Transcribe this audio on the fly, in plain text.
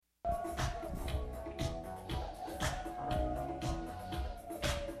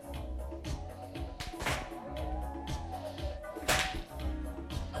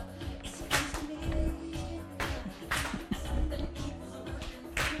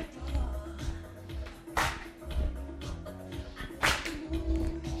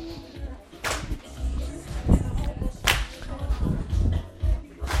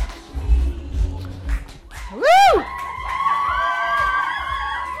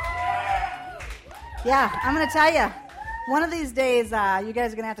Yeah, I'm going to tell you, one of these days, you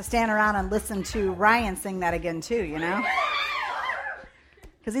guys are going to have to stand around and listen to Ryan sing that again, too, you know?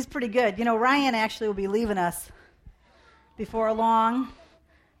 Because he's pretty good. You know, Ryan actually will be leaving us before long.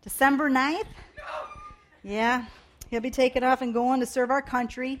 December 9th? Yeah, he'll be taking off and going to serve our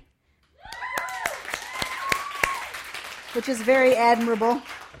country, which is very admirable,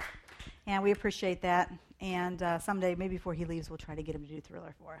 and we appreciate that. And someday, maybe before he leaves, we'll try to get him to do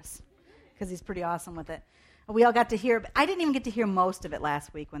Thriller for us, because he's pretty awesome with it. We all got to hear, I didn't even get to hear most of it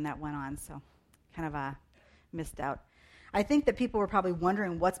last week when that went on, so kind of missed out. I think that people were probably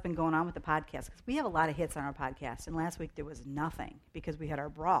wondering what's been going on with the podcast, because we have a lot of hits on our podcast, and last week there was nothing because we had our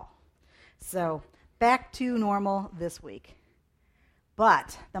brawl. So back to normal this week.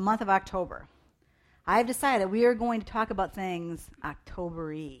 But the month of October, I've decided we are going to talk about things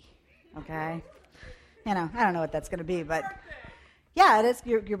October-y, okay? You know, I don't know what that's going to be, but yeah, it is.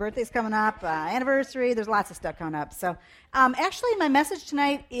 Your birthday's coming up, anniversary, there's lots of stuff coming up. So actually my message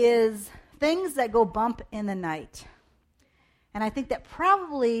tonight is things that go bump in the night. And I think that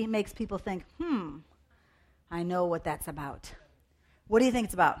probably makes people think, I know what that's about. What do you think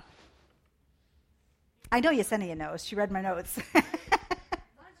it's about? I know Yesenia knows. She read my notes.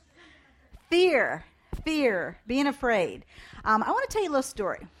 Fear, being afraid. I want to tell you a little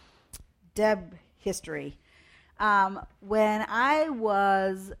story. Deb history. When I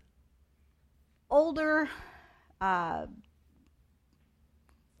was older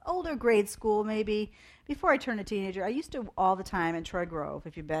grade school maybe, before I turned a teenager, I used to all the time in Troy Grove,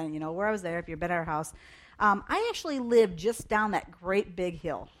 if you've been, where I was there, if you've been at our house. I actually lived just down that great big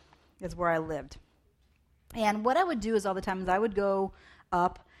hill is where I lived. And what I would do is all the time is I would go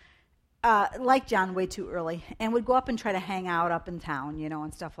up, like John, way too early, and would go up and try to hang out up in town,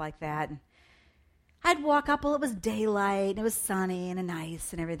 and stuff like that. And I'd walk up while it was daylight, and it was sunny and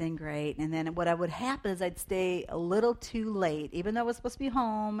nice and everything great. And then what would happen is I'd stay a little too late. Even though I was supposed to be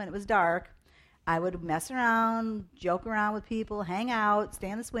home and it was dark, I would mess around, joke around with people, hang out,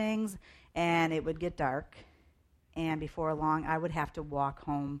 stay in the swings, and it would get dark. And before long, I would have to walk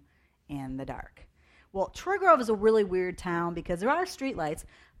home in the dark. Well, Troy Grove is a really weird town because there are streetlights,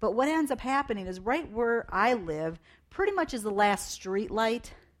 but what ends up happening is right where I live pretty much is the last street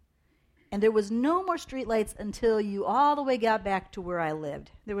light. And there was no more streetlights until you all the way got back to where I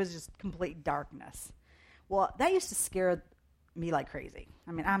lived. There was just complete darkness. Well, that used to scare me like crazy.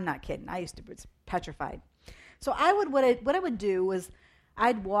 I mean, I'm not kidding. I used to be petrified. So what I would do was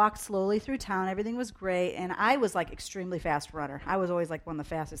I'd walk slowly through town. Everything was great, and I was like extremely fast runner. I was always like one of the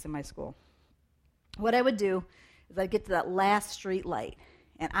fastest in my school. What I would do is I'd get to that last street light,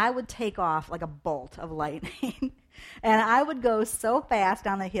 and I would take off like a bolt of lightning, and I would go so fast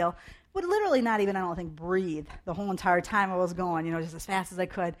down the hill. Would literally not even, I don't think, breathe the whole entire time I was going, just as fast as I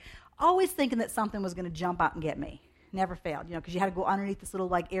could, always thinking that something was going to jump out and get me. Never failed, because you had to go underneath this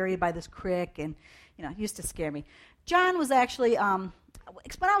little area by this creek, and it used to scare me. John was actually, when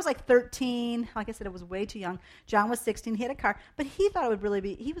I was like 13, like I said, I was way too young. John was 16, he had a car, but he thought it would really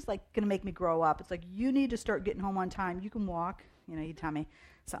be, he was going to make me grow up. It's like, you need to start getting home on time. You can walk, he'd tell me.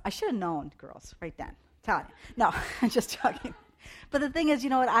 So I should have known, girls, right then. Telling you. No, I'm just joking. But the thing is,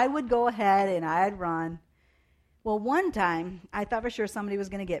 I would go ahead and I'd run. Well, one time, I thought for sure somebody was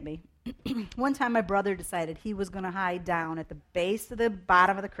going to get me. One time, my brother decided he was going to hide down at the base of the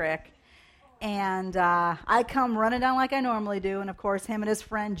bottom of the creek. And I come running down like I normally do. And, of course, him and his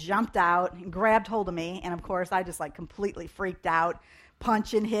friend jumped out and grabbed hold of me. And, of course, I just, completely freaked out,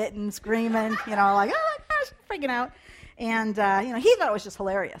 punching, hitting, screaming, oh, my gosh, freaking out. And, he thought it was just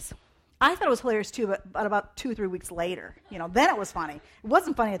hilarious. I thought it was hilarious, too, but about 2 or 3 weeks later, then it was funny. It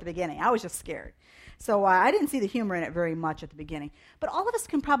wasn't funny at the beginning. I was just scared. So I didn't see the humor in it very much at the beginning. But all of us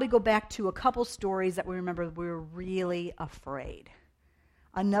can probably go back to a couple stories that we remember we were really afraid.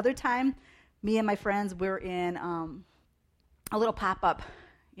 Another time, me and my friends were in a little pop-up,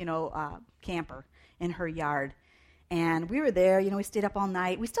 camper in her yard. And we were there, we stayed up all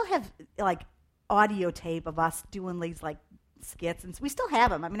night. We still have, audio tape of us doing these, skits, and we still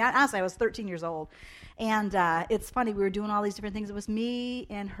have them. I mean, honestly, I was 13 years old, and it's funny. We were doing all these different things. It was me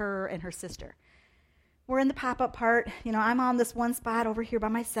and her sister. We're in the pop-up part. I'm on this one spot over here by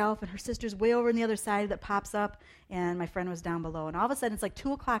myself, and her sister's way over on the other side that pops up, and my friend was down below. And all of a sudden, it's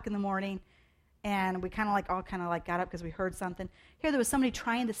 2 o'clock in the morning, and we all got up because we heard something. Here, there was somebody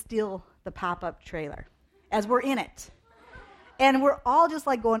trying to steal the pop-up trailer as we're in it, and we're all just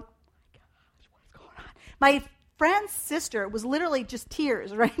going, oh my gosh, what's going on? My friend's sister was literally just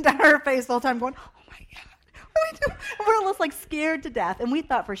tears right down her face the whole time going, oh my God, what do we do? And we're almost scared to death. And we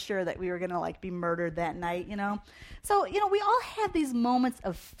thought for sure that we were going to be murdered that night, So, we all have these moments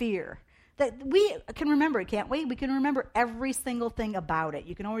of fear that we can remember it, can't we? We can remember every single thing about it.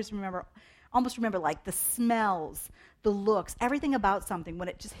 You can always almost remember like the smells, the looks, everything about something when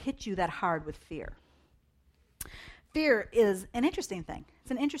it just hits you that hard with fear. Fear is an interesting thing.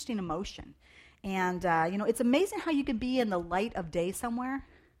 It's an interesting emotion. And, it's amazing how you can be in the light of day somewhere.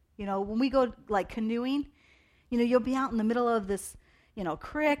 When we go like canoeing, you'll be out in the middle of this,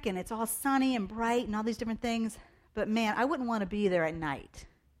 creek, and it's all sunny and bright and all these different things. But man, I wouldn't want to be there at night.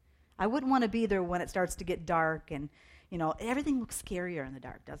 I wouldn't want to be there when it starts to get dark, and everything looks scarier in the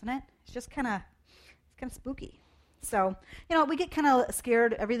dark, doesn't it? It's just kind of spooky. So we get kind of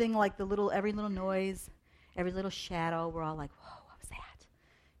scared. Everything like every little noise, every little shadow. We're all like, whoa, what was that?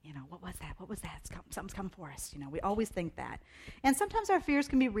 What was that? What was that? Something's come for us. We always think that. And sometimes our fears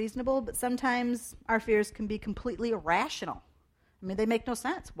can be reasonable, but sometimes our fears can be completely irrational. I mean, they make no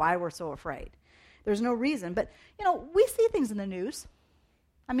sense why we're so afraid. There's no reason. But, we see things in the news.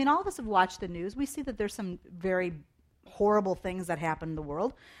 I mean, all of us have watched the news. We see that there's some very horrible things that happen in the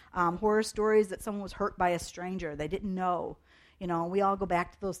world. Horror stories that someone was hurt by a stranger. They didn't know. We all go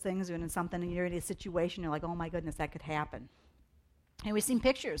back to those things when it's something, and you're in a situation, you're like, oh my goodness, that could happen. And we've seen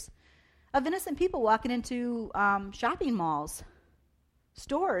pictures of innocent people walking into shopping malls,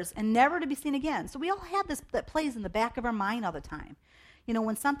 stores, and never to be seen again. So we all have this that plays in the back of our mind all the time.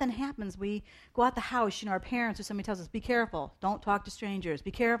 When something happens, we go out the house, our parents or somebody tells us, be careful, don't talk to strangers,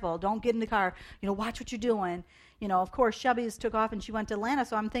 be careful, don't get in the car, watch what you're doing. Of course, Shelby's took off and she went to Atlanta,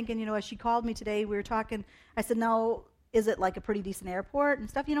 so I'm thinking, as she called me today, we were talking, I said, no, is it like a pretty decent airport and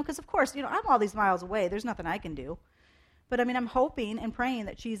stuff, because of course, I'm all these miles away, there's nothing I can do. But I mean, I'm hoping and praying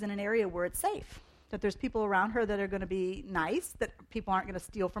that she's in an area where it's safe, that there's people around her that are going to be nice, that people aren't going to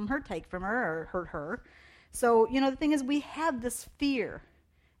steal from her, take from her, or hurt her. So, the thing is, we have this fear,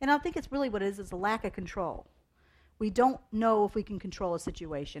 and I think it's really what it is a lack of control. We don't know if we can control a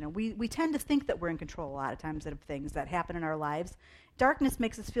situation, and we tend to think that we're in control a lot of times of things that happen in our lives. Darkness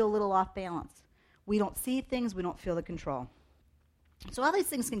makes us feel a little off balance. We don't see things, we don't feel the control. So all these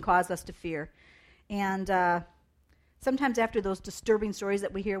things can cause us to fear, and sometimes after those disturbing stories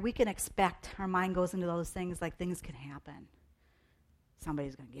that we hear, we can expect, our mind goes into those things like things can happen.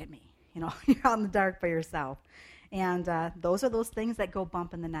 Somebody's going to get me. You're out in the dark by yourself. And those are those things that go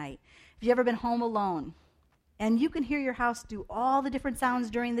bump in the night. Have you ever been home alone? And you can hear your house do all the different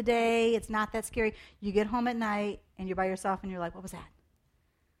sounds during the day. It's not that scary. You get home at night, and you're by yourself, and you're like, what was that?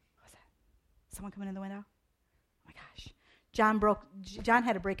 What was that? Someone coming in the window? Oh, my gosh. John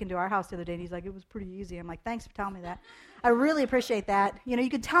had to break into our house the other day, and he's like, it was pretty easy. I'm like, thanks for telling me that. I really appreciate that. You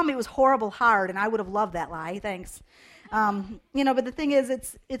could tell me it was horrible hard, and I would have loved that lie. Thanks. But the thing is,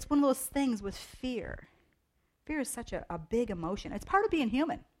 it's one of those things with fear. Fear is such a big emotion. It's part of being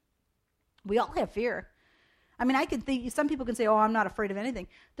human. We all have fear. I mean, I could think, some people can say, oh, I'm not afraid of anything.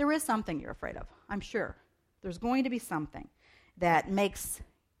 There is something you're afraid of, I'm sure. There's going to be something that makes,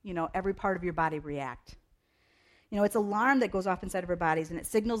 every part of your body react. It's alarm that goes off inside of our bodies, and it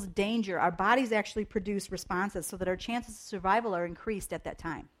signals danger. Our bodies actually produce responses so that our chances of survival are increased at that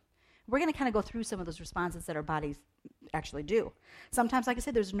time. We're going to kind of go through some of those responses that our bodies actually do. Sometimes, like I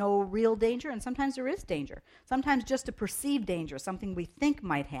said, there's no real danger, and sometimes there is danger. Sometimes just a perceived danger, something we think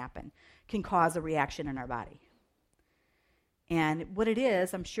might happen, can cause a reaction in our body. And what it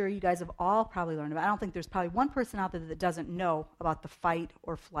is, I'm sure you guys have all probably learned about. I don't think there's probably one person out there that doesn't know about the fight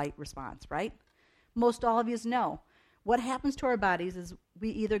or flight response, right? Most all of you know. What happens to our bodies is we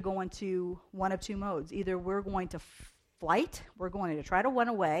either go into one of two modes. Either we're going to flight, we're going to try to run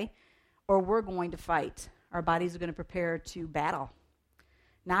away, or we're going to fight. Our bodies are going to prepare to battle.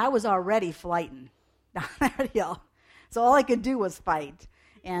 Now, I was already flighting. So all I could do was fight.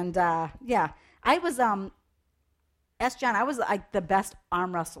 And, I was, ask John, I was like the best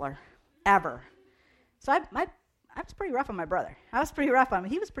arm wrestler ever. So I was pretty rough on my brother. I was pretty rough on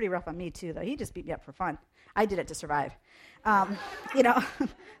him. He was pretty rough on me, too, though. He just beat me up for fun. I did it to survive.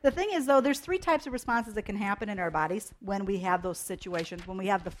 The thing is, though, there's 3 types of responses that can happen in our bodies when we have those situations, when we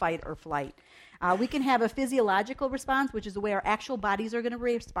have the fight or flight. We can have a physiological response, which is the way our actual bodies are going to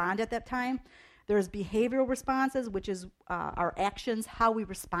respond at that time. There's behavioral responses, which is our actions, how we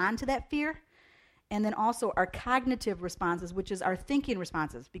respond to that fear. And then also our cognitive responses, which is our thinking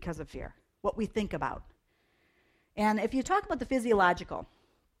responses because of fear, what we think about. And if you talk about the physiological,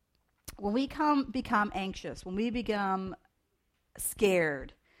 when we become anxious, when we become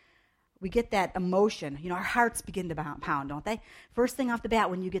scared, we get that emotion. Our hearts begin to pound, don't they? First thing off the bat,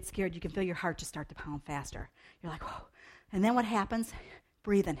 when you get scared, you can feel your heart just start to pound faster. You're like, whoa. And then what happens?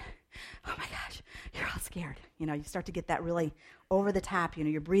 Breathing. Oh, my gosh, you're all scared. You start to get that really over the top.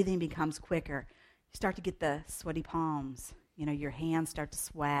 Your breathing becomes quicker. You start to get the sweaty palms. Your hands start to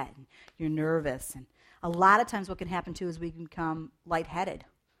sweat, and you're nervous. And a lot of times what can happen, too, is we can become lightheaded.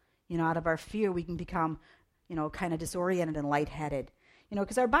 Out of our fear, we can become, kind of disoriented and lightheaded.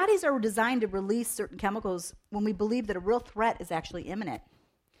 Because our bodies are designed to release certain chemicals when we believe that a real threat is actually imminent.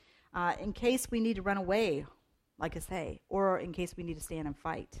 In case we need to run away, like I say, or in case we need to stand and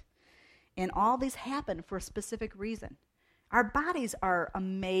fight. And all these happen for a specific reason. Our bodies are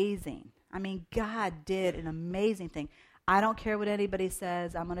amazing. I mean, God did an amazing thing. I don't care what anybody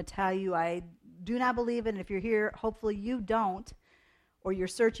says. I'm going to tell you, I do not believe it. And if you're here, hopefully you don't, or you're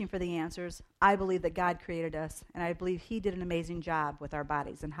searching for the answers. I believe that God created us, and I believe he did an amazing job with our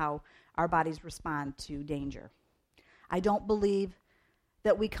bodies and how our bodies respond to danger. I don't believe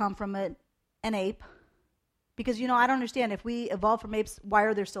that we come from an ape, because, I don't understand. If we evolved from apes, why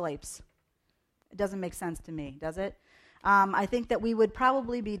are there still apes? It doesn't make sense to me, does it? I think that we would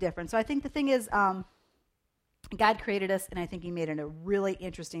probably be different. So I think the thing is, God created us, and I think he made it a really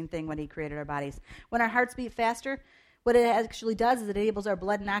interesting thing when he created our bodies. When our hearts beat faster, what it actually does is it enables our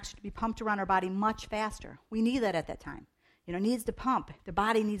blood and oxygen to be pumped around our body much faster. We need that at that time. It needs to pump. The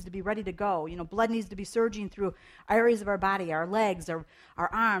body needs to be ready to go. Blood needs to be surging through areas of our body, our legs, our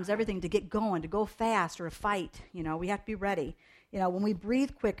arms, everything to get going, to go fast or to fight. We have to be ready. When we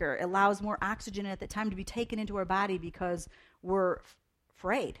breathe quicker, it allows more oxygen at that time to be taken into our body because we're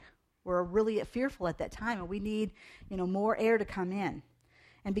afraid. We're really fearful at that time, and we need, more air to come in.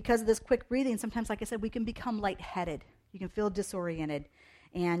 And because of this quick breathing, sometimes, like I said, we can become lightheaded. You can feel disoriented,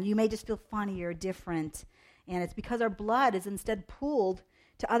 and you may just feel funny or different. And it's because our blood is instead pooled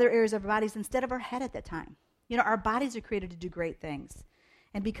to other areas of our bodies instead of our head at that time. Our bodies are created to do great things.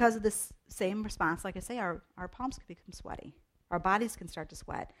 And because of this same response, like I say, our palms can become sweaty. Our bodies can start to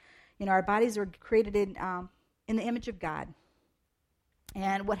sweat. Our bodies are created in the image of God.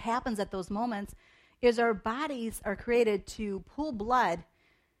 And what happens at those moments is our bodies are created to pool blood,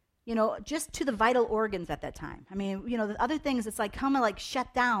 just to the vital organs at that time. I mean, the other things, it's like kind of like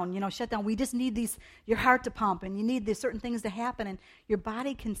shut down. We just need your heart to pump, and you need these certain things to happen, and your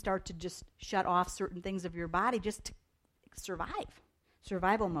body can start to just shut off certain things of your body just to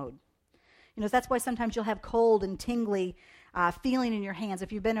survival mode. That's why sometimes you'll have cold and tingly feeling in your hands.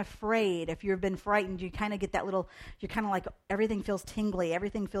 If you've been afraid, if you've been frightened, you kind of get that you're kind of like, everything feels tingly,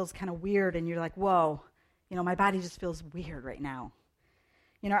 everything feels kind of weird, and you're like, whoa, my body just feels weird right now.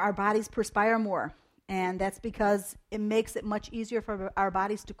 Our bodies perspire more, and that's because it makes it much easier for our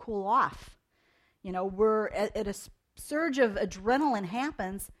bodies to cool off. We're at a surge of adrenaline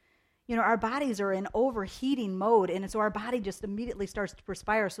happens, our bodies are in overheating mode, and so our body just immediately starts to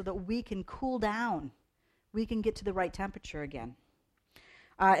perspire so that we can cool down. We can get to the right temperature again.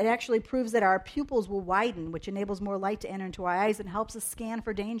 It actually proves that our pupils will widen, which enables more light to enter into our eyes and helps us scan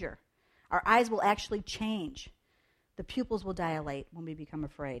for danger. Our eyes will actually change. The pupils will dilate when we become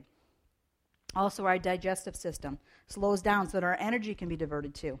afraid. Also, our digestive system slows down so that our energy can be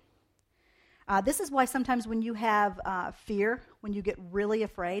diverted too. This is why sometimes when you have fear, when you get really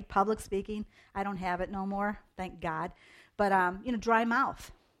afraid, public speaking, I don't have it no more, thank God, but dry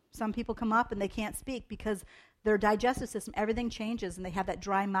mouth. Some people come up and they can't speak because their digestive system, everything changes, and they have that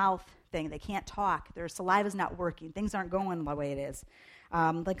dry mouth thing. They can't talk. Their saliva's not working. Things aren't going the way it is.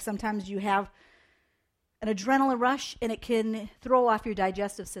 Like sometimes you have an adrenaline rush, and it can throw off your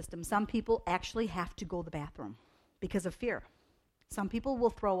digestive system. Some people actually have to go to the bathroom because of fear. Some people will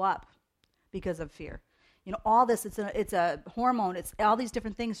throw up because of fear. All this, it's a hormone. It's all these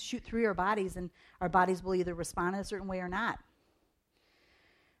different things shoot through our bodies, and our bodies will either respond in a certain way or not.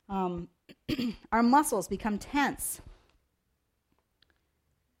 Our muscles become tense.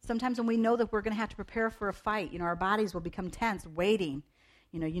 Sometimes when we know that we're going to have to prepare for a fight, our bodies will become tense, waiting.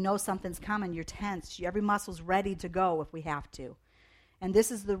 Something's coming, you're tense. Every muscle's ready to go if we have to. And this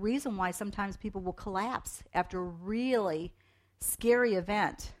is the reason why sometimes people will collapse after a really scary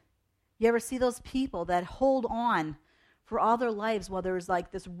event. You ever see those people that hold on for all their lives while there's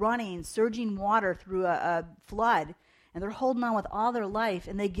like this running, surging water through a flood, and they're holding on with all their life,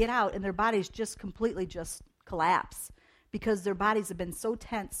 and they get out, and their bodies just completely just collapse because their bodies have been so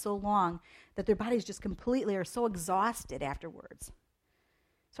tense so long that their bodies just completely are so exhausted afterwards.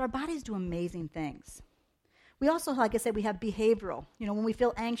 So our bodies do amazing things. We also, like I said, we have behavioral. When we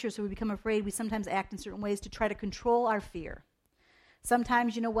feel anxious or we become afraid, we sometimes act in certain ways to try to control our fear.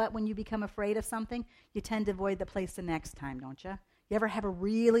 Sometimes, when you become afraid of something, you tend to avoid the place the next time, don't you? You ever have a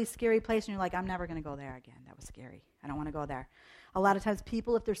really scary place and you're like, I'm never going to go there again. That was scary. I don't want to go there. A lot of times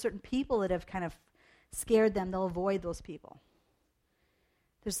if there's certain people that have kind of scared them, they'll avoid those people.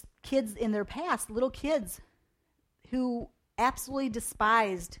 There's kids in their past, little kids, who absolutely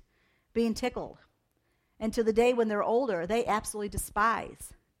despised being tickled. And to the day when they're older, they absolutely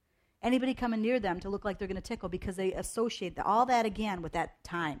despise anybody coming near them to look like they're going to tickle, because they associate all that again with that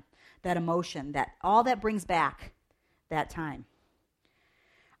time, that emotion, that all that brings back that time.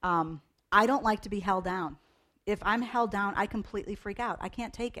 I don't like to be held down. If I'm held down, I completely freak out. I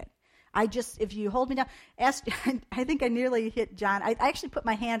can't take it. If you hold me down, I think I nearly hit John. I actually put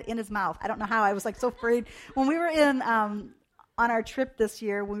my hand in his mouth. I don't know how. I was like so afraid. When we were on our trip this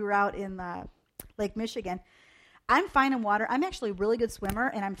year, we were out in Lake Michigan. I'm fine in water. I'm actually a really good swimmer,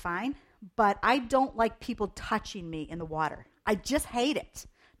 and I'm fine. But I don't like people touching me in the water. I just hate it.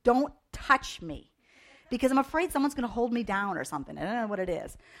 Don't touch me. Because I'm afraid someone's going to hold me down or something. I don't know what it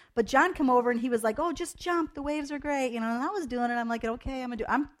is. But John came over, and he was like, oh, just jump. The waves are great. And I was doing it. I'm like, okay,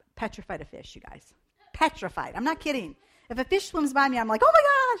 I'm petrified of fish, you guys. Petrified. I'm not kidding. If a fish swims by me, I'm like, oh, my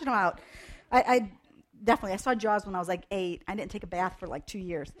gosh, and I'm out. I saw Jaws when I was like 8. I didn't take a bath for like 2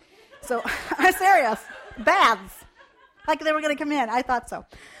 years. So I'm serious. Baths. Like they were going to come in. I thought so.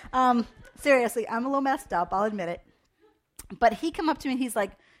 Seriously, I'm a little messed up. I'll admit it. But he come up to me, and he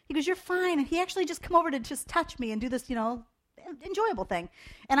goes, you're fine. And he actually just come over to just touch me and do this, enjoyable thing.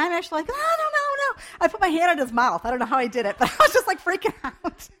 And I'm actually like, no. I put my hand in his mouth. I don't know how I did it, but I was just like freaking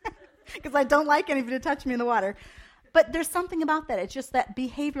out because I don't like anybody to touch me in the water. But there's something about that. It's just that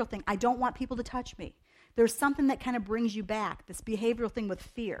behavioral thing. I don't want people to touch me. There's something that kind of brings you back, this behavioral thing with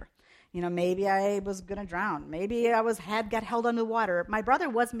fear. Maybe I was going to drown. Maybe I got held under the water. My brother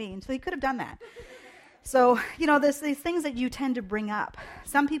was mean, so he could have done that. So, there's these things that you tend to bring up.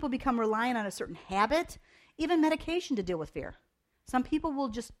 Some people become reliant on a certain habit, even medication to deal with fear. Some people will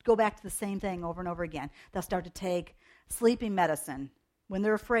just go back to the same thing over and over again. They'll start to take sleeping medicine. When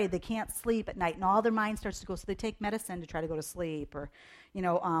they're afraid, they can't sleep at night, and all their mind starts to go, so they take medicine to try to go to sleep. Or,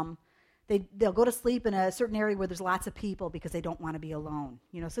 they'll go to sleep in a certain area where there's lots of people because they don't want to be alone.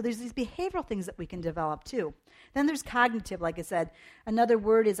 So there's these behavioral things that we can develop too. Then there's cognitive, like I said. Another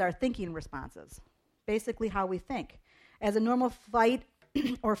word is our thinking responses. Basically how we think. As a normal fight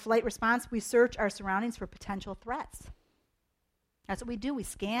or flight response, we search our surroundings for potential threats. That's what we do. We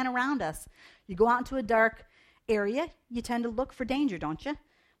scan around us. You go out into a dark area, you tend to look for danger, don't you?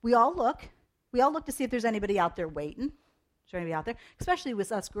 We all look. We all look to see if there's anybody out there waiting. Is there anybody out there? Especially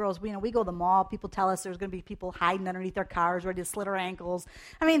with us girls. We go to the mall. People tell us there's going to be people hiding underneath their cars, ready to slit our ankles.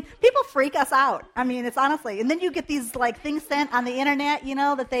 People freak us out. It's honestly. And then you get these things sent on the internet,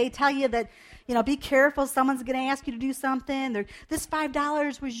 that they tell you that, be careful. Someone's going to ask you to do something. This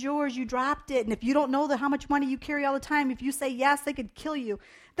 $5 was yours. You dropped it. And if you don't know how much money you carry all the time, if you say yes, they could kill you.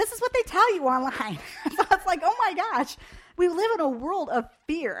 This is what they tell you online. So it's like, oh my gosh. We live in a world of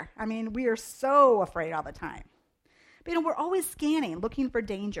fear. We are so afraid all the time. But, we're always scanning, looking for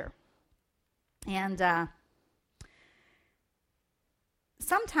danger. And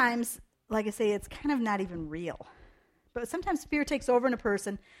sometimes, like I say, it's kind of not even real. But sometimes fear takes over in a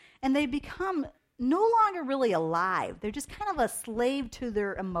person, and they become no longer really alive. They're just kind of a slave to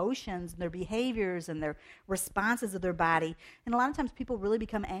their emotions and their behaviors and their responses of their body. And a lot of times people really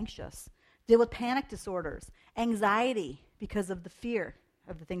become anxious, deal with panic disorders, anxiety because of the fear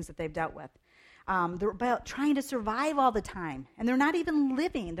of the things that they've dealt with. They're about trying to survive all the time, and they're not even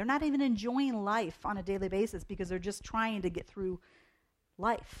living. They're not even enjoying life on a daily basis because they're just trying to get through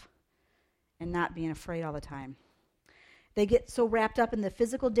life and not being afraid all the time. They get so wrapped up in the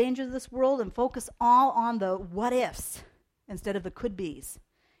physical dangers of this world and focus all on the what ifs instead of the could be's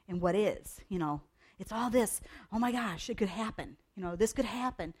and what is. It's all this, oh my gosh, it could happen. This could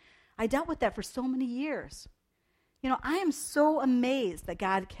happen. I dealt with that for so many years. I am so amazed that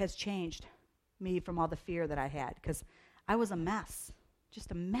God has changed me from all the fear that I had, because I was a mess,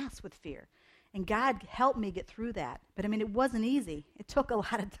 just a mess with fear. And God helped me get through that. But it wasn't easy. It took a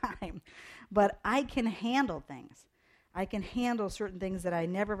lot of time. But I can handle things. I can handle certain things that I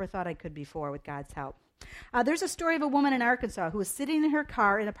never ever thought I could before with God's help. There's a story of a woman in Arkansas who was sitting in her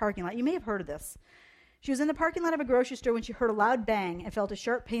car in a parking lot. You may have heard of this. She was in the parking lot of a grocery store when she heard a loud bang and felt a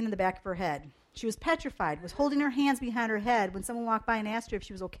sharp pain in the back of her head. She was petrified, was holding her hands behind her head when someone walked by and asked her if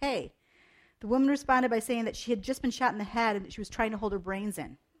she was okay. The woman responded by saying that she had just been shot in the head and that she was trying to hold her brains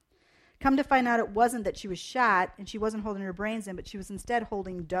in. Come to find out, it wasn't that she was shot and she wasn't holding her brains in, but she was instead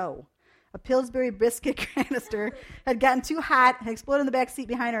holding dough. A Pillsbury biscuit canister had gotten too hot, had exploded in the back seat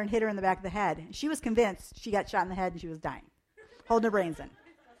behind her and hit her in the back of the head. She was convinced she got shot in the head and she was dying, holding her brains in.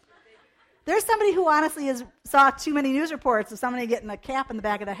 There's somebody who honestly saw too many news reports of somebody getting a cap in the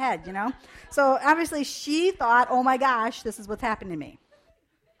back of the head, So obviously she thought, oh my gosh, this is what's happening to me.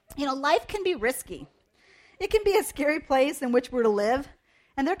 Life can be risky. It can be a scary place in which we're to live,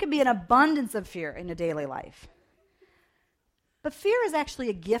 and there can be an abundance of fear in a daily life. But fear is actually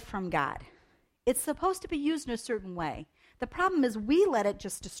a gift from God. It's supposed to be used in a certain way. The problem is we let it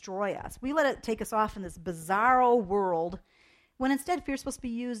just destroy us. We let it take us off in this bizarro world when instead fear is supposed to be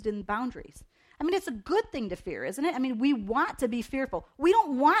used in boundaries. I mean, it's a good thing to fear, isn't it? I mean, we want to be fearful. We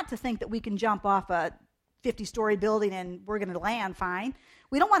don't want to think that we can jump off a 50-story building and we're going to land fine.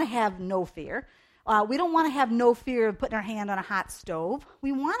 We don't want to have no fear. We don't want to have no fear of putting our hand on a hot stove.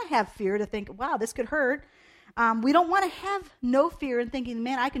 We want to have fear to think, wow, this could hurt. We don't want to have no fear in thinking,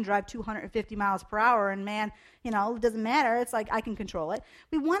 man, I can drive 250 miles per hour and man, it doesn't matter. It's like I can control it.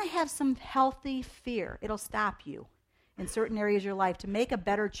 We want to have some healthy fear. It'll stop you in certain areas of your life to make a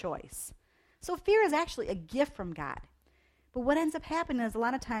better choice. So fear is actually a gift from God. But what ends up happening is a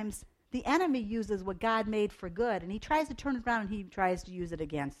lot of times the enemy uses what God made for good, and he tries to turn it around and he tries to use it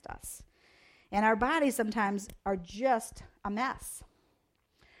against us. And our bodies sometimes are just a mess.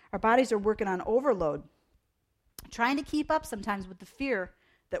 Our bodies are working on overload, trying to keep up sometimes with the fear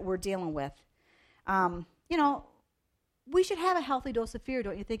that we're dealing with. We should have a healthy dose of fear,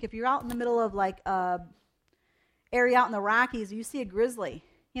 don't you think? If you're out in the middle of like area out in the Rockies, you see a grizzly.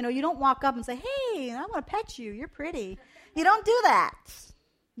 You don't walk up and say, hey, I want to pet you. You're pretty. You don't do that.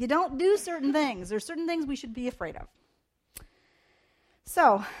 You don't do certain things. There's certain things we should be afraid of.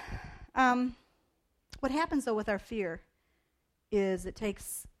 So, what happens, though, with our fear is it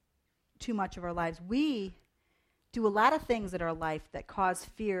takes too much of our lives. We do a lot of things in our life that cause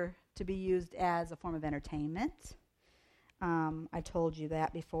fear to be used as a form of entertainment. I told you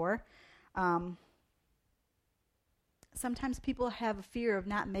that before. Sometimes people have a fear of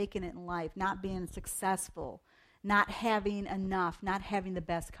not making it in life, not being successful, not having enough, not having the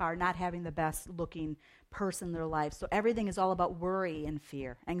best car, not having the best looking person in their life. So everything is all about worry and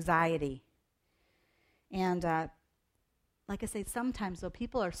fear, anxiety. And like I say, sometimes, though,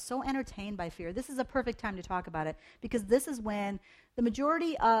 people are so entertained by fear. This is a perfect time to talk about it because this is when the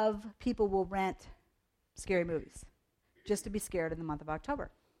majority of people will rent scary movies just to be scared in the month of October.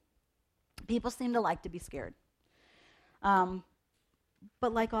 People seem to like to be scared.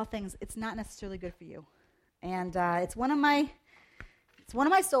 But like all things, it's not necessarily good for you. And it's one of my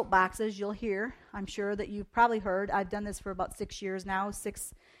soapboxes you'll hear. I'm sure that you've probably heard. I've done this for about 6 years now.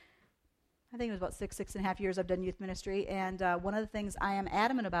 I think it was about 6.5 years I've done youth ministry. And one of the things I am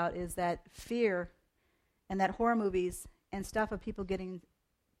adamant about is that fear and that horror movies and stuff of people getting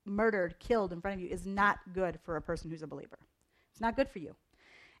murdered, killed in front of you is not good for a person who's a believer. It's not good for you.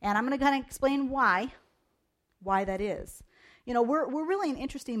 And I'm going to kind of explain why that is. We're really an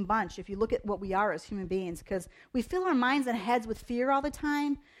interesting bunch if you look at what we are as human beings, because we fill our minds and heads with fear all the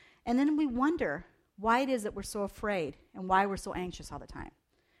time, and then we wonder why it is that we're so afraid and why we're so anxious all the time.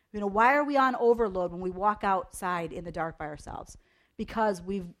 Why are we on overload when we walk outside in the dark by ourselves? Because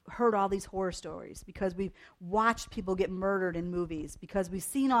we've heard all these horror stories, because we've watched people get murdered in movies, because we've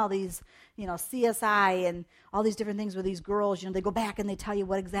seen all these, CSI and all these different things where these girls, they go back and they tell you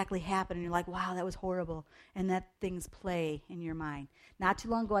what exactly happened, and you're like, wow, that was horrible, and that things play in your mind. Not too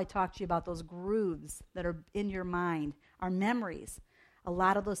long ago, I talked to you about those grooves that are in your mind, our memories. A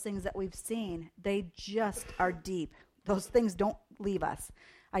lot of those things that we've seen, they just are deep. Those things don't leave us.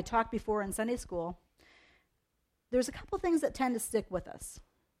 I talked before in Sunday school. There's a couple things that tend to stick with us.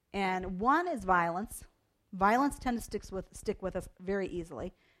 And one is violence. Violence tends to stick with us very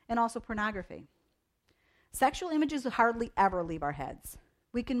easily. And also pornography. Sexual images hardly ever leave our heads.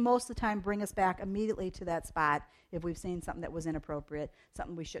 We can most of the time bring us back immediately to that spot if we've seen something that was inappropriate,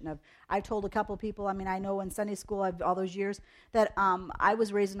 something we shouldn't have. I've told a couple people, I know in Sunday school all those years, that I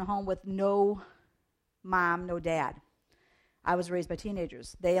was raised in a home with no mom, no dad. I was raised by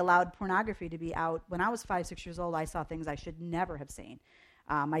teenagers. They allowed pornography to be out. When I was 5, 6 years old, I saw things I should never have seen.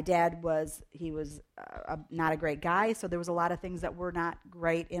 My dad was not a great guy, so there was a lot of things that were not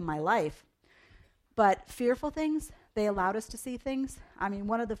great in my life. But fearful things, they allowed us to see things.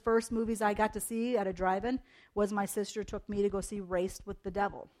 One of the first movies I got to see at a drive-in was my sister took me to go see Raced with the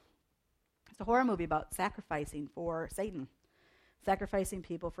Devil. It's a horror movie about sacrificing for Satan. Sacrificing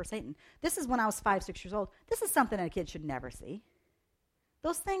people for Satan. This is when I was 5, 6 years old. This is something a kid should never see.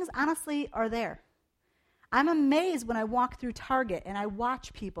 Those things, honestly, are there. I'm amazed when I walk through Target and I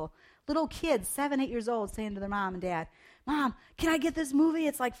watch people, little kids, 7, 8 years old, saying to their mom and dad, Mom, can I get this movie?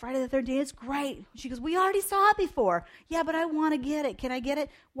 It's like Friday the 13th. It's great. She goes, we already saw it before. Yeah, but I want to get it. Can I get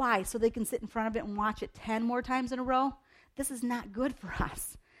it? Why? So they can sit in front of it and watch it 10 more times in a row? This is not good for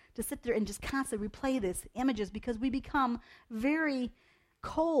us. To sit there and just constantly replay these images because we become very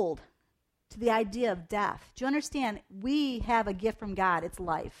cold to the idea of death. Do you understand? We have a gift from God. It's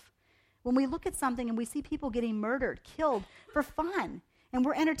life. When we look at something and we see people getting murdered, killed for fun, and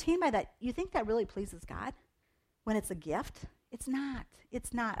we're entertained by that, you think that really pleases God when it's a gift? It's not.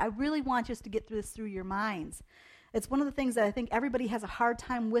 It's not. I really want you to get through this through your minds. It's one of the things that I think everybody has a hard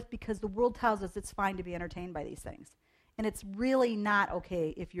time with because the world tells us it's fine to be entertained by these things. And it's really not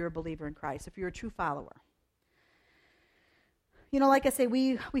okay if you're a believer in Christ, if you're a true follower. You know, like I say,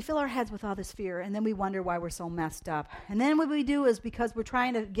 we fill our heads with all this fear, and then we wonder why we're so messed up. And then what we do is because we're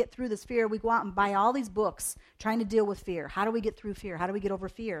trying to get through this fear, we go out and buy all these books trying to deal with fear. How do we get through fear? How do we get over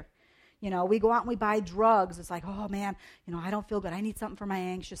fear? You know, we go out and we buy drugs. It's like, oh, man, you know, I don't feel good. I need something for my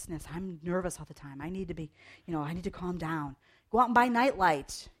anxiousness. I'm nervous all the time. I need to calm down. Go out and buy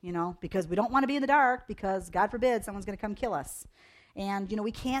nightlight, you know, because we don't want to be in the dark because, God forbid, someone's going to come kill us. And, you know,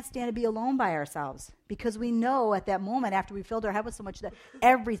 we can't stand to be alone by ourselves because we know at that moment after we filled our head with so much that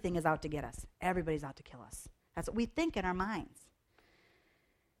everything is out to get us. Everybody's out to kill us. That's what we think in our minds.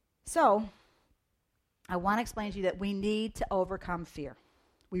 So, I want to explain to you that we need to overcome fear.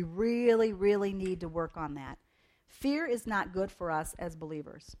 We really, really need to work on that. Fear is not good for us as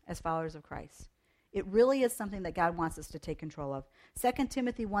believers, as followers of Christ. It really is something that God wants us to take control of. 2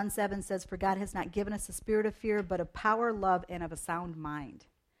 Timothy 1:7 says, "For God has not given us a spirit of fear, but of power, love, and of a sound mind."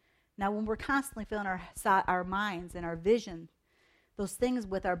 Now, when we're constantly filling our minds and our vision, those things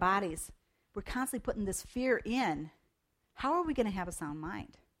with our bodies, we're constantly putting this fear in. How are we going to have a sound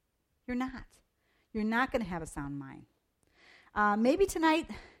mind? You're not. You're not going to have a sound mind. Maybe tonight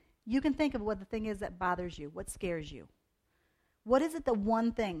you can think of what the thing is that bothers you, what scares you. What is it, the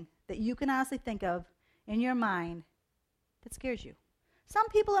one thing that you can honestly think of in your mind that scares you? Some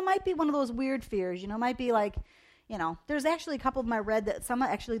people, it might be one of those weird fears. You know, it might be like, you know, there's actually a couple of them I read that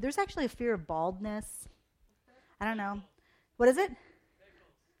there's actually a fear of baldness. I don't know. What is it?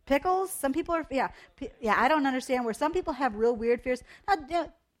 Pickles? Some people are, I don't understand where some people have real weird fears.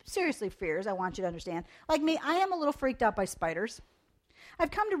 Seriously, fears, I want you to understand. Like me, I am a little freaked out by spiders.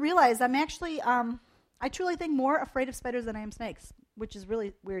 I've come to realize I'm actually, I truly think more afraid of spiders than I am snakes, which is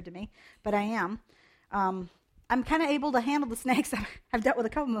really weird to me, but I am. I'm kind of able to handle the snakes. I've dealt with a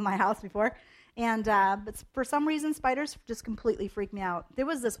couple of them in my house before, and but for some reason, spiders just completely freak me out. There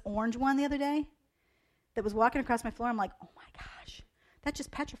was this orange one the other day that was walking across my floor. I'm like, oh my gosh, that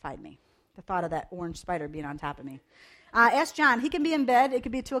just petrified me, the thought of that orange spider being on top of me. Ask John. He can be in bed. It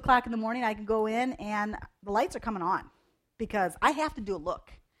could be 2 o'clock in the morning. I can go in, and the lights are coming on because I have to do a look.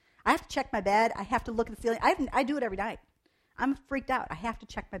 I have to check my bed. I have to look at the ceiling. I do it every night. I'm freaked out. I have to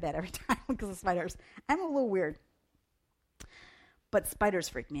check my bed every time because of spiders. I'm a little weird. But spiders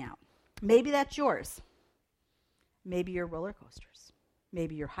freak me out. Maybe that's yours. Maybe your roller coasters.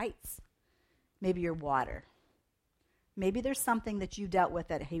 Maybe your heights. Maybe your water. Maybe there's something that you dealt with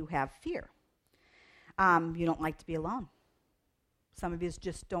that you have fear. You don't like to be alone. Some of you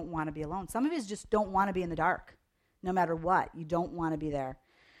just don't want to be alone. Some of you just don't want to be in the dark. No matter what, you don't want to be there.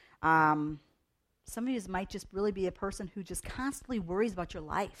 Some of you might just really be a person who just constantly worries about your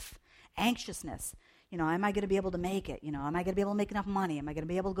life. Anxiousness. You know, am I going to be able to make it? You know, am I going to be able to make enough money? Am I going to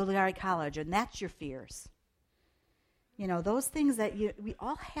be able to go to the right college? And that's your fears. You know, those things that we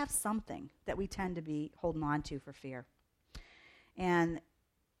all have something that we tend to be holding on to for fear. And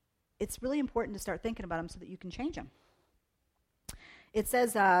it's really important to start thinking about them so that you can change them. It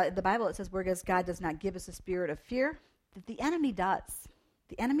says, in the Bible, it says, whereas God does not give us a spirit of fear, that the enemy does.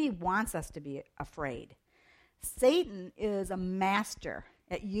 The enemy wants us to be afraid. Satan is a master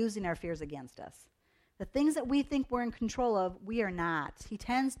at using our fears against us. The things that we think we're in control of, we are not. He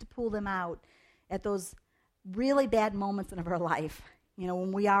tends to pull them out at those really bad moments of our life, you know,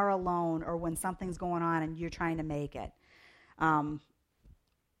 when we are alone or when something's going on and you're trying to make it.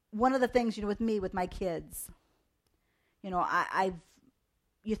 One of the things, you know, with me, with my kids, you know,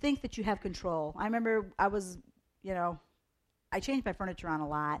 you think that you have control. I remember I changed my furniture around a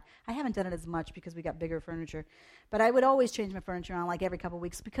lot. I haven't done it as much because we got bigger furniture. But I would always change my furniture around like every couple of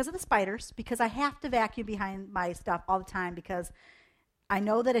weeks because of the spiders, because I have to vacuum behind my stuff all the time because I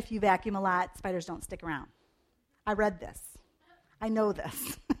know that if you vacuum a lot, spiders don't stick around. I read this. I know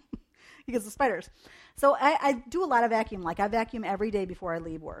this because of spiders. So I do a lot of vacuum. Like I vacuum every day before I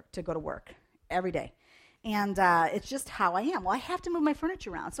leave work to go to work, every day. And it's just how I am. Well, I have to move my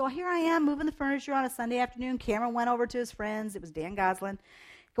furniture around. So here I am moving the furniture on a Sunday afternoon. Cameron went over to his friends. It was Dan Goslin.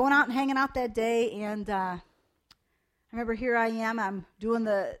 Going out and hanging out that day. And I remember here I am. I'm doing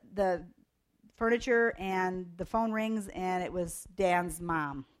the furniture and the phone rings. And it was Dan's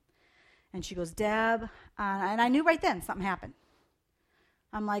mom. And she goes, Deb. And I knew right then something happened.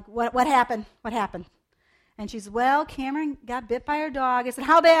 I'm like, what happened? What happened? And she said, well, Cameron got bit by her dog. I said,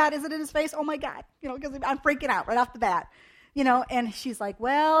 how bad? Is it in his face? Oh, my God. You know, because I'm freaking out right off the bat. You know, and she's like,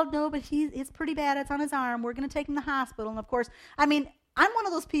 well, no, but it's pretty bad. It's on his arm. We're going to take him to the hospital. And, of course, I mean, I'm one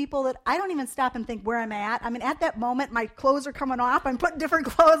of those people that I don't even stop and think where I'm at. I mean, at that moment, my clothes are coming off. I'm putting different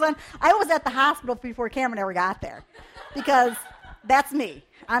clothes on. I was at the hospital before Cameron ever got there because that's me.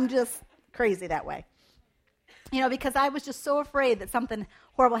 I'm just crazy that way. Because I was just so afraid that something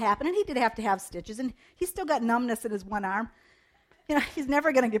horrible happened. And he did have to have stitches, and he's still got numbness in his one arm. He's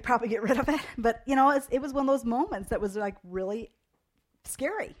never going to probably get rid of it. But, it was one of those moments that was like really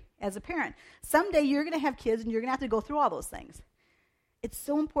scary as a parent. Someday you're going to have kids, and you're going to have to go through all those things. It's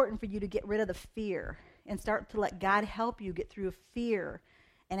so important for you to get rid of the fear and start to let God help you get through fear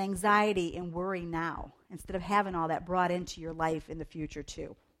and anxiety and worry now instead of having all that brought into your life in the future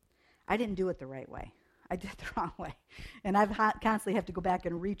too. I didn't do it the right way. I did it the wrong way. And I've constantly have to go back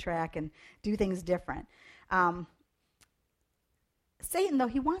and retrack and do things different. Satan, though,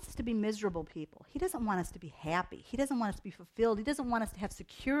 he wants us to be miserable people. He doesn't want us to be happy. He doesn't want us to be fulfilled. He doesn't want us to have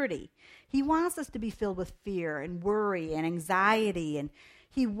security. He wants us to be filled with fear and worry and anxiety, and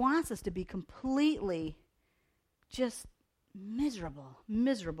he wants us to be completely just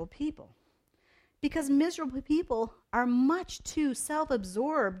miserable people. Because miserable people are much too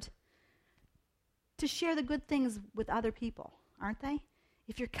self-absorbed to share the good things with other people, aren't they?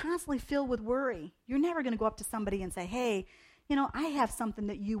 If you're constantly filled with worry, you're never going to go up to somebody and say, hey, I have something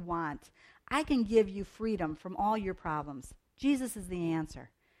that you want. I can give you freedom from all your problems. Jesus is the answer.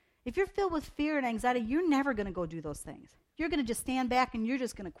 If you're filled with fear and anxiety, you're never going to go do those things. You're going to just stand back and you're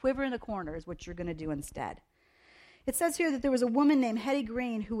just going to quiver in the corner is what you're going to do instead. It says here that there was a woman named Hetty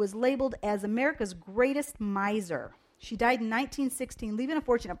Green who was labeled as America's greatest miser. She died in 1916, leaving a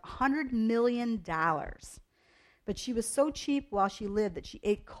fortune of $100 million. But she was so cheap while she lived that she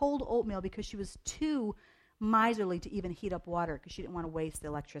ate cold oatmeal because she was too miserly to even heat up water because she didn't want to waste the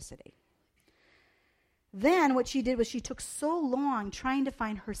electricity. Then what she did was she took so long trying to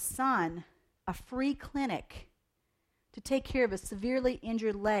find her son a free clinic to take care of a severely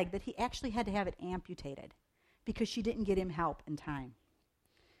injured leg that he actually had to have it amputated because she didn't get him help in time.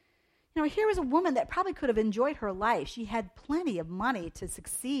 Here was a woman that probably could have enjoyed her life. She had plenty of money to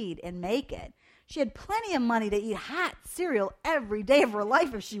succeed and make it. She had plenty of money to eat hot cereal every day of her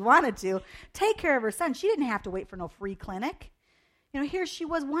life if she wanted to. Take care of her son. She didn't have to wait for no free clinic. Here she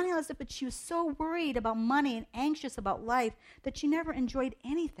was wanting all this stuff, but she was so worried about money and anxious about life that she never enjoyed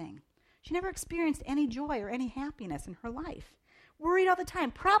anything. She never experienced any joy or any happiness in her life. Worried all the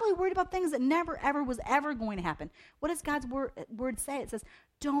time. Probably worried about things that never, ever was ever going to happen. What does God's word say? It says,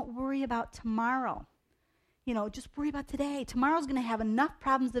 don't worry about tomorrow. Just worry about today. Tomorrow's going to have enough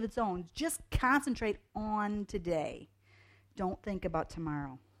problems of its own. Just concentrate on today. Don't think about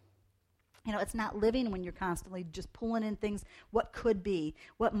tomorrow. It's not living when you're constantly just pulling in things, what could be,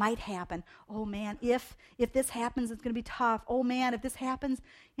 what might happen. Oh, man, if this happens, it's going to be tough. Oh, man, if this happens,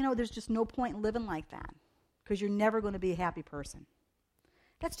 there's just no point in living like that because you're never going to be a happy person.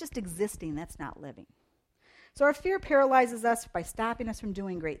 That's just existing. That's not living. So our fear paralyzes us by stopping us from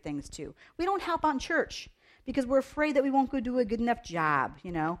doing great things, too. We don't help out in church because we're afraid that we won't go do a good enough job,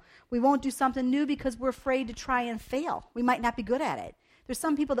 We won't do something new because we're afraid to try and fail. We might not be good at it. There's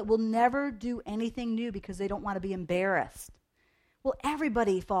some people that will never do anything new because they don't want to be embarrassed. Well,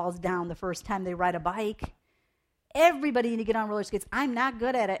 everybody falls down the first time they ride a bike. Everybody need to get on roller skates. I'm not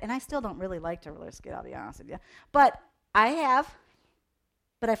good at it, and I still don't really like to roller skate, I'll be honest with you. But I have,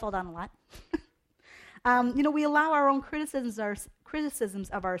 but I fall down a lot. We allow our own criticisms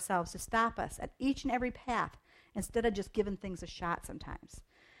of ourselves to stop us at each and every path instead of just giving things a shot sometimes.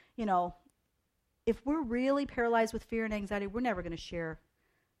 If we're really paralyzed with fear and anxiety, we're never going to share,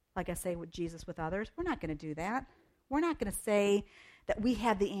 like I say, with Jesus with others. We're not going to do that. We're not going to say that we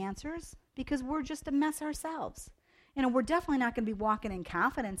have the answers because we're just a mess ourselves. We're definitely not going to be walking in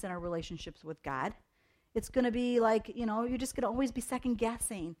confidence in our relationships with God. It's going to be like, you're just going to always be second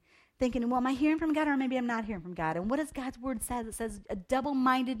guessing, thinking, well, am I hearing from God or maybe I'm not hearing from God? And what does God's word say? It says a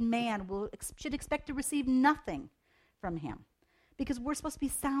double-minded man should expect to receive nothing from him because we're supposed to be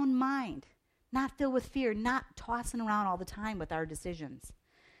sound mind, not filled with fear, not tossing around all the time with our decisions.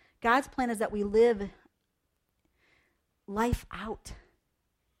 God's plan is that we live life out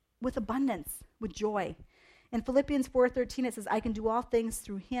with abundance, with joy. In Philippians 4:13, it says, I can do all things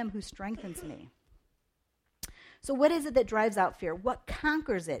through him who strengthens me. So what is it that drives out fear? What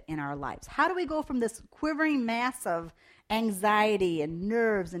conquers it in our lives? How do we go from this quivering mass of anxiety and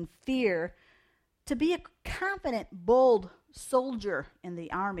nerves and fear to be a confident, bold soldier in the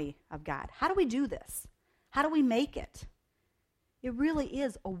army of God? How do we do this? How do we make it? It really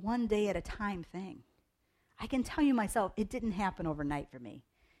is a one day at a time thing. I can tell you myself, it didn't happen overnight for me.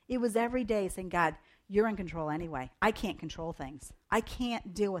 It was every day saying, God, you're in control anyway. I can't control things. I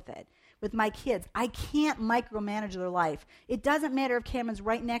can't deal with it. With my kids, I can't micromanage their life. It doesn't matter if Cameron's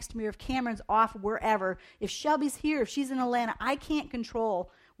right next to me or if Cameron's off wherever. If Shelby's here, if she's in Atlanta, I can't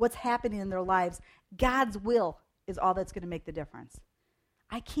control what's happening in their lives. God's will is all that's going to make the difference.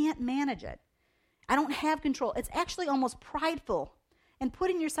 I can't manage it. I don't have control. It's actually almost prideful and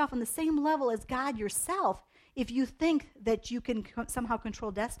putting yourself on the same level as God yourself if you think that you can somehow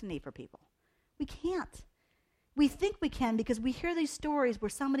control destiny for people. We can't. We think we can because we hear these stories where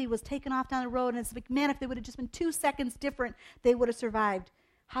somebody was taken off down the road and it's like, man, if they would have just been 2 seconds different, they would have survived.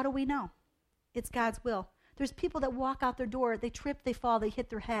 How do we know? It's God's will. There's people that walk out their door, they trip, they fall, they hit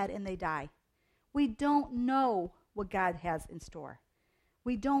their head, and they die. We don't know what God has in store.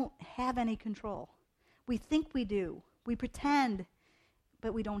 We don't have any control. We think we do. We pretend,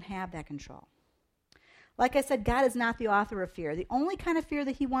 but we don't have that control. Like I said, God is not the author of fear. The only kind of fear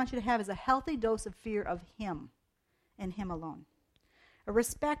that he wants you to have is a healthy dose of fear of him and him alone. A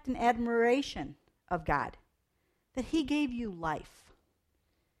respect and admiration of God, that he gave you life.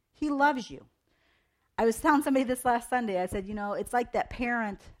 He loves you. I was telling somebody this last Sunday, I said, it's like that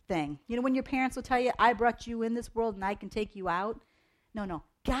parent thing. When your parents will tell you, I brought you in this world and I can take you out. No.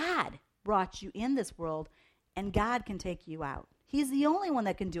 God brought you in this world and God can take you out. He's the only one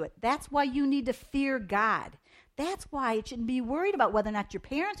that can do it. That's why you need to fear God. That's why you shouldn't be worried about whether or not your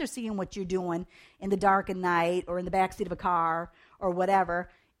parents are seeing what you're doing in the dark at night or in the backseat of a car or whatever.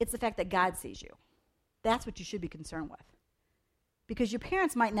 It's the fact that God sees you. That's what you should be concerned with. Because your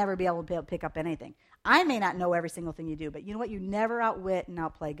parents might never be able to pick up anything. I may not know every single thing you do, but you know what? You never outwit and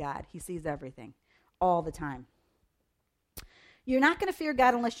outplay God. He sees everything all the time. You're not going to fear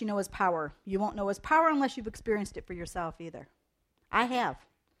God unless you know his power. You won't know his power unless you've experienced it for yourself either. I have.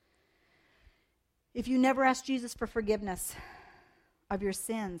 If you never asked Jesus for forgiveness of your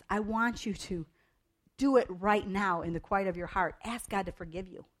sins, I want you to do it right now in the quiet of your heart. Ask God to forgive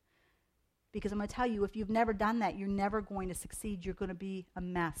you. Because I'm going to tell you, if you've never done that, you're never going to succeed. You're going to be a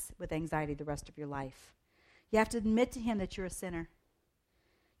mess with anxiety the rest of your life. You have to admit to him that you're a sinner.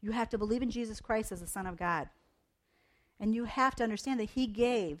 You have to believe in Jesus Christ as the Son of God. And you have to understand that he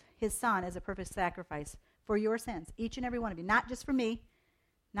gave his son as a perfect sacrifice for your sins, each and every one of you. Not just for me,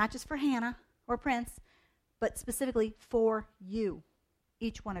 not just for Hannah or Prince, but specifically for you,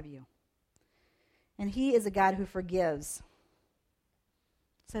 each one of you. And he is a God who forgives.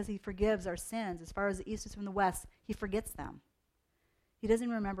 It says he forgives our sins as far as the east is from the west. He forgets them. He doesn't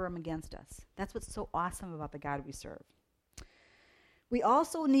remember them against us. That's what's so awesome about the God we serve. We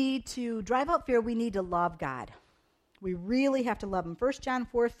also need to drive out fear. We need to love God. We really have to love him. 1 John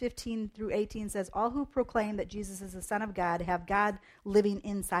 4:15 through 18 says, all who proclaim that Jesus is the Son of God have God living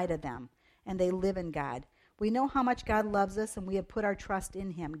inside of them, and they live in God. We know how much God loves us, and we have put our trust in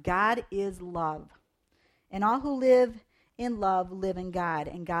him. God is love. And all who live in love live in God,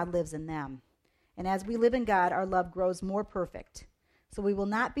 and God lives in them. And as we live in God, our love grows more perfect. So we will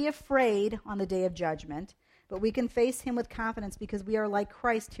not be afraid on the day of judgment, but we can face him with confidence because we are like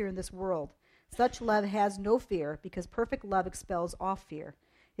Christ here in this world. Such love has no fear, because perfect love expels all fear.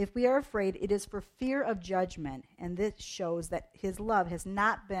 If we are afraid, it is for fear of judgment, and this shows that his love has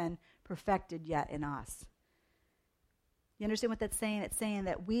not been perfected yet in us. You understand what that's saying? It's saying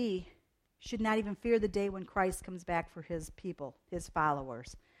that we should not even fear the day when Christ comes back for his people, his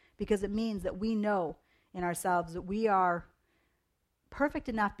followers, because it means that we know in ourselves that we are perfect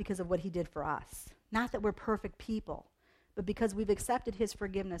enough because of what he did for us. Not that we're perfect people, but because we've accepted his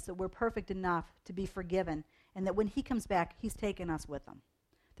forgiveness, that we're perfect enough to be forgiven, and that when he comes back, he's taken us with him.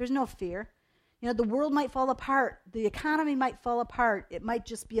 There's no fear. The world might fall apart. The economy might fall apart. It might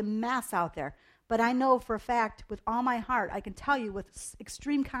just be a mess out there. But I know for a fact, with all my heart, I can tell you with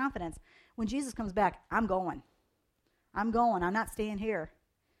extreme confidence, when Jesus comes back, I'm going. I'm going. I'm not staying here.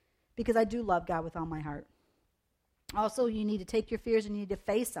 Because I do love God with all my heart. Also, you need to take your fears and you need to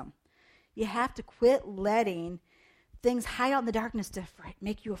face them. You have to quit letting things hide out in the darkness to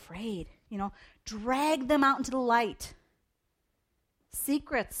make you afraid. Drag them out into the light.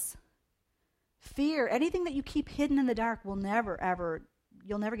 Secrets, fear, anything that you keep hidden in the dark will never, ever,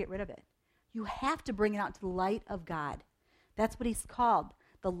 you'll never get rid of it. You have to bring it out to the light of God. That's what he's called,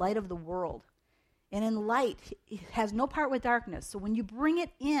 the light of the world. And in light, it has no part with darkness. So when you bring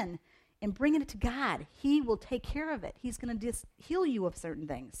it in and bring it to God, he will take care of it. He's going to just heal you of certain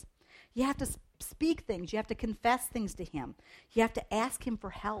things. You have to speak things. You have to confess things to him. You have to ask him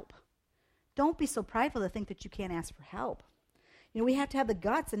for help. Don't be so prideful to think that you can't ask for help. We have to have the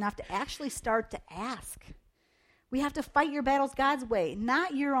guts enough to actually start to ask. We have to fight your battles God's way,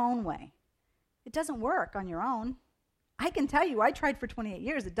 not your own way. It doesn't work on your own. I can tell you, I tried for 28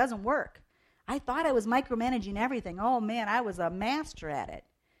 years. It doesn't work. I thought I was micromanaging everything. Oh, man, I was a master at it.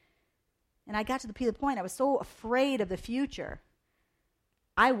 And I got to the point I was so afraid of the future.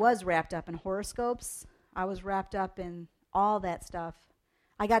 I was wrapped up in horoscopes. I was wrapped up in all that stuff.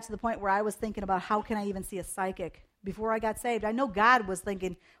 I got to the point where I was thinking about how can I even see a psychic. Before I got saved, I know God was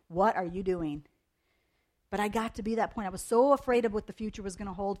thinking, what are you doing? But I got to be that point. I was so afraid of what the future was going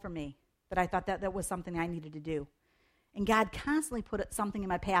to hold for me that I thought that was something I needed to do. And God constantly put something in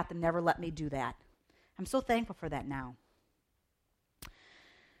my path and never let me do that. I'm so thankful for that now.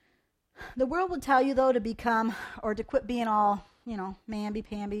 The world will tell you, though, to become or to quit being all,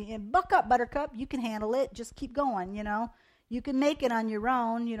 mamby-pamby. And buck up, buttercup. You can handle it. Just keep going, You can make it on your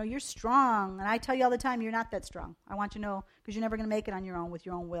own. You're strong. And I tell you all the time, you're not that strong. I want you to know, because you're never going to make it on your own with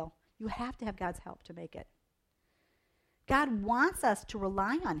your own will. You have to have God's help to make it. God wants us to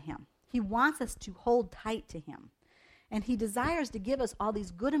rely on him. He wants us to hold tight to him. And he desires to give us all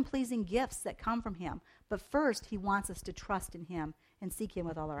these good and pleasing gifts that come from him. But first, he wants us to trust in him and seek him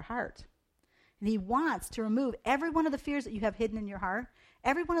with all our heart. And he wants to remove every one of the fears that you have hidden in your heart,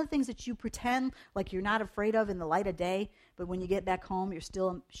 every one of the things that you pretend like you're not afraid of in the light of day, but when you get back home, you're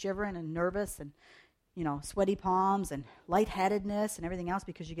still shivering and nervous and, sweaty palms and lightheadedness and everything else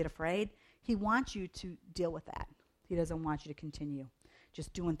because you get afraid. He wants you to deal with that. He doesn't want you to continue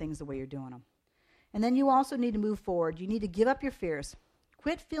just doing things the way you're doing them. And then you also need to move forward. You need to give up your fears.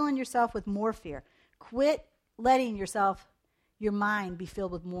 Quit filling yourself with more fear. Quit letting your mind be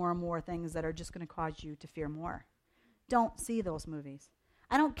filled with more and more things that are just going to cause you to fear more. Don't see those movies.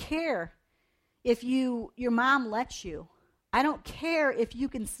 I don't care if your mom lets you. I don't care if you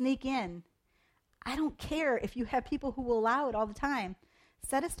can sneak in. I don't care if you have people who will allow it all the time.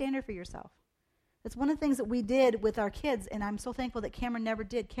 Set a standard for yourself. That's one of the things that we did with our kids, and I'm so thankful that Cameron never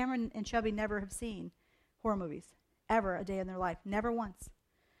did. Cameron and Shelby never have seen horror movies, ever, a day in their life. Never once.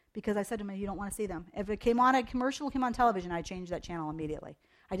 Because I said to them, you don't want to see them. If it came on, a commercial came on television, I changed that channel immediately.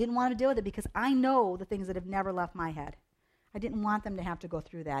 I didn't want to deal with it because I know the things that have never left my head. I didn't want them to have to go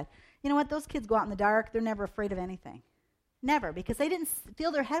through that. You know what? Those kids go out in the dark. They're never afraid of anything. Never, because they didn't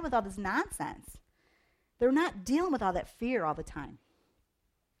fill their head with all this nonsense. They're not dealing with all that fear all the time.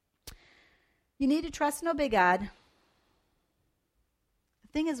 You need to trust and obey God. The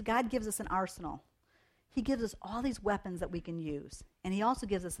thing is, God gives us an arsenal. He gives us all these weapons that we can use. And he also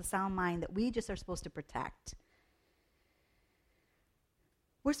gives us a sound mind that we just are supposed to protect.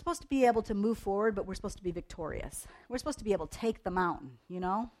 We're supposed to be able to move forward, but we're supposed to be victorious. We're supposed to be able to take the mountain,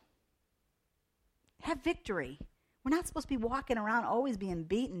 Have victory. We're not supposed to be walking around always being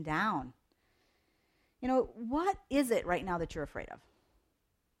beaten down. What is it right now that you're afraid of?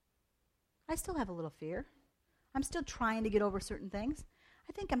 I still have a little fear. I'm still trying to get over certain things.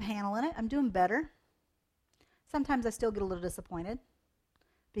 I think I'm handling it. I'm doing better. Sometimes I still get a little disappointed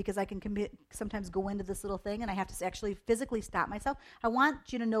because I can sometimes go into this little thing and I have to actually physically stop myself. I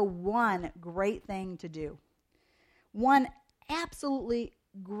want you to know one great thing to do. One absolutely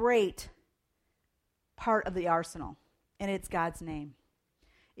great part of the arsenal, and it's God's name.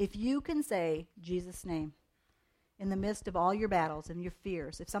 If you can say Jesus' name in the midst of all your battles and your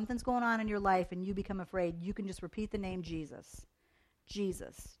fears, if something's going on in your life and you become afraid, you can just repeat the name Jesus.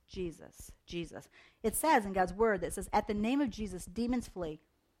 Jesus, Jesus, Jesus. It says in God's word that it says, at the name of Jesus, demons flee.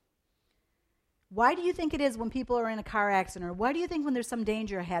 Why do you think it is when people are in a car accident, or why do you think when there's some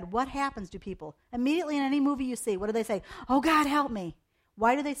danger ahead, what happens to people? Immediately in any movie you see, what do they say? Oh, God, help me.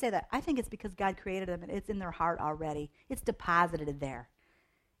 Why do they say that? I think it's because God created them and it's in their heart already. It's deposited there.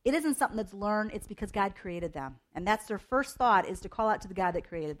 It isn't something that's learned. It's because God created them. And that's their first thought, is to call out to the God that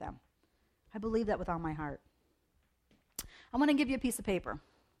created them. I believe that with all my heart. I'm going to give you a piece of paper.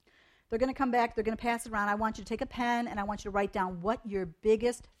 They're going to come back. They're going to pass it around. I want you to take a pen, and I want you to write down what your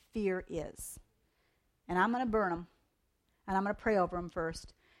biggest fear is. And I'm going to burn them, and I'm going to pray over them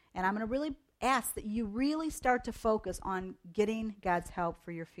first. And I'm going to really ask that you really start to focus on getting God's help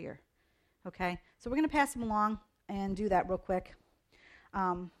for your fear. Okay? So we're going to pass them along and do that real quick.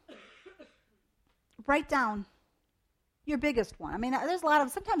 Write down your biggest one. I mean, there's a lot of,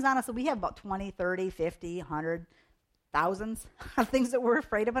 sometimes honestly, we have about 20, 30, 50, 100, thousands of things that we're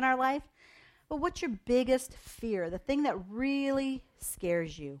afraid of in our life. But what's your biggest fear? The thing that really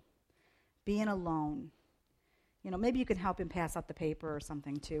scares you? Being alone. Maybe you can help him pass out the paper or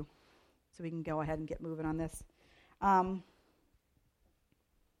something too, so we can go ahead and get moving on this. The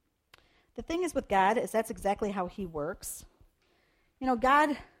thing is with God is that's exactly how he works.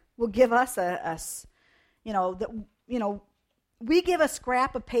 God will give us we give a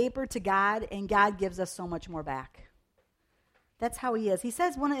scrap of paper to God, and God gives us so much more back. That's how he is. He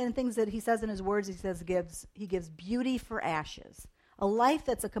says one of the things that he says in his words, he gives beauty for ashes. A life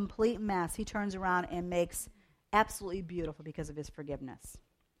that's a complete mess, he turns around and makes absolutely beautiful because of his forgiveness.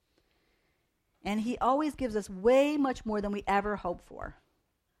 And he always gives us way much more than we ever hope for.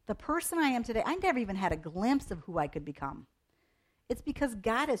 The person I am today, I never even had a glimpse of who I could become. It's because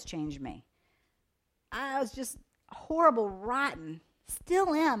God has changed me. I was just horrible, rotten,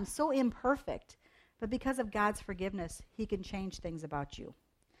 still am, so imperfect. But because of God's forgiveness, he can change things about you.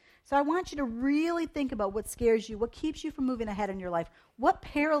 So I want you to really think about what scares you, what keeps you from moving ahead in your life, what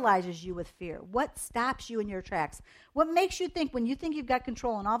paralyzes you with fear, what stops you in your tracks, what makes you think when you think you've got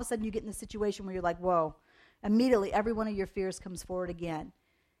control and all of a sudden you get in a situation where you're like, whoa, immediately every one of your fears comes forward again.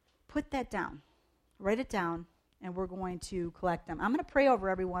 Put that down. Write it down, and we're going to collect them. I'm going to pray over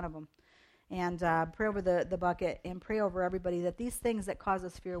every one of them and pray over the bucket and pray over everybody that these things that cause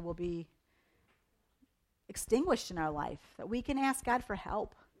us fear will be extinguished in our life, that we can ask God for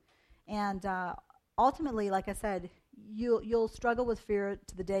help. And ultimately, like I said, you'll struggle with fear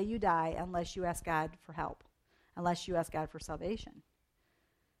to the day you die unless you ask God for help, unless you ask God for salvation,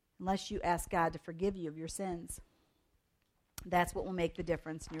 unless you ask God to forgive you of your sins. That's what will make the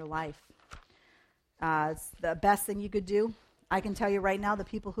difference in your life. It's the best thing you could do. I can tell you right now, the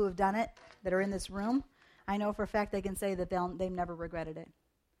people who have done it, that are in this room, I know for a fact they can say that they've never regretted it.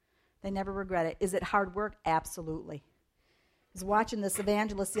 They never regret it. Is it hard work? Absolutely. I was watching this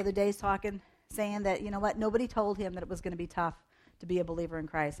evangelist the other day saying that, you know what, nobody told him that it was going to be tough to be a believer in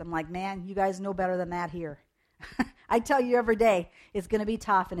Christ. I'm like, man, you guys know better than that here. I tell you every day, it's going to be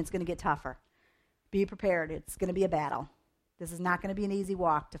tough and it's going to get tougher. Be prepared. It's going to be a battle. This is not going to be an easy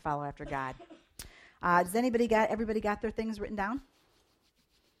walk to follow after God. Does everybody got their things written down?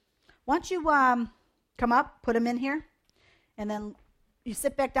 Why don't you come up, put them in here, and then you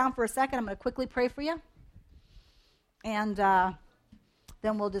sit back down for a second. I'm going to quickly pray for you. And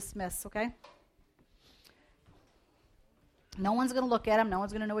then we'll dismiss, okay? No one's going to look at them. No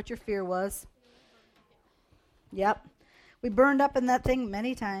one's going to know what your fear was. Yep. We burned up in that thing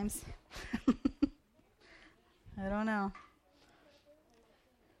many times. I don't know.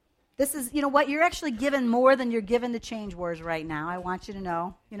 This is, you know what, you're actually given more than you're given to Change Wars right now. I want you to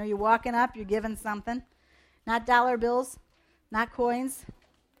know. You know, you're walking up, you're given something. Not dollar bills, not coins,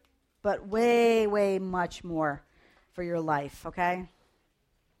 but way, way much more for your life, okay?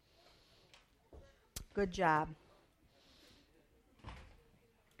 Good job.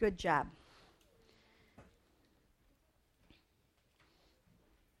 Good job.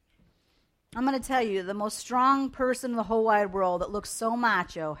 I'm going to tell you, the most strong person in the whole wide world that looks so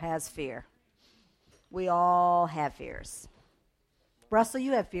macho has fear. We all have fears. Russell,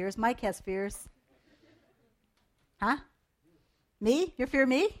 you have fears. Mike has fears. Huh? Me? You fear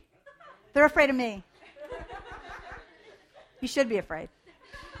me? They're afraid of me. You should be afraid.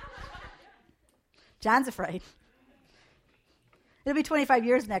 John's afraid. It'll be 25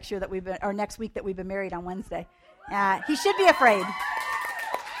 years next week that we've been married on Wednesday. He should be afraid.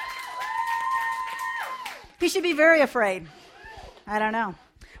 He should be very afraid. I don't know.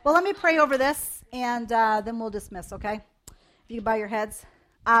 Well, let me pray over this, and then we'll dismiss, okay? If you can bow your heads.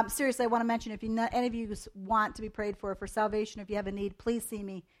 Seriously, I want to mention, if any of you want to be prayed for salvation, if you have a need, please see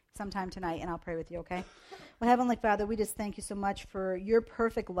me sometime tonight, and I'll pray with you, okay? Well, Heavenly Father, we just thank you so much for your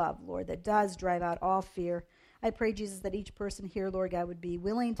perfect love, Lord, that does drive out all fear. I pray, Jesus, that each person here, Lord God, would be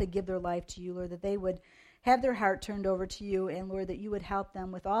willing to give their life to you, Lord, that they would have their heart turned over to you, and, Lord, that you would help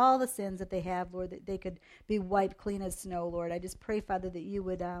them with all the sins that they have, Lord, that they could be wiped clean as snow, Lord. I just pray, Father, that you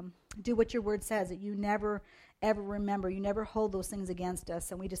would do what your word says, that you never, ever remember, you never hold those things against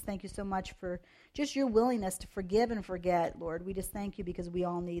us, and we just thank you so much for just your willingness to forgive and forget, Lord. We just thank you because we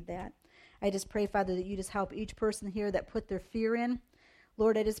all need that. I just pray, Father, that you just help each person here that put their fear in.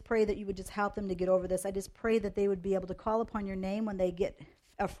 Lord, I just pray that you would just help them to get over this. I just pray that they would be able to call upon your name when they get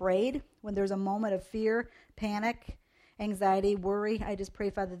afraid, when there's a moment of fear, panic, anxiety, worry. I just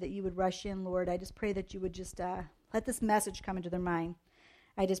pray, Father, that you would rush in, Lord. I just pray that you would just let this message come into their mind.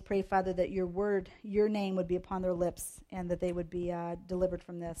 I just pray, Father, that your word, your name would be upon their lips and that they would be delivered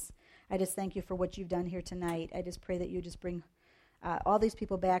from this. I just thank you for what you've done here tonight. I just pray that you just bring all these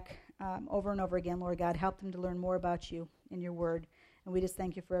people back over and over again, Lord God. Help them to learn more about you in your word. And we just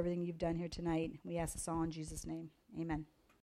thank you for everything you've done here tonight. We ask this all in Jesus' name. Amen.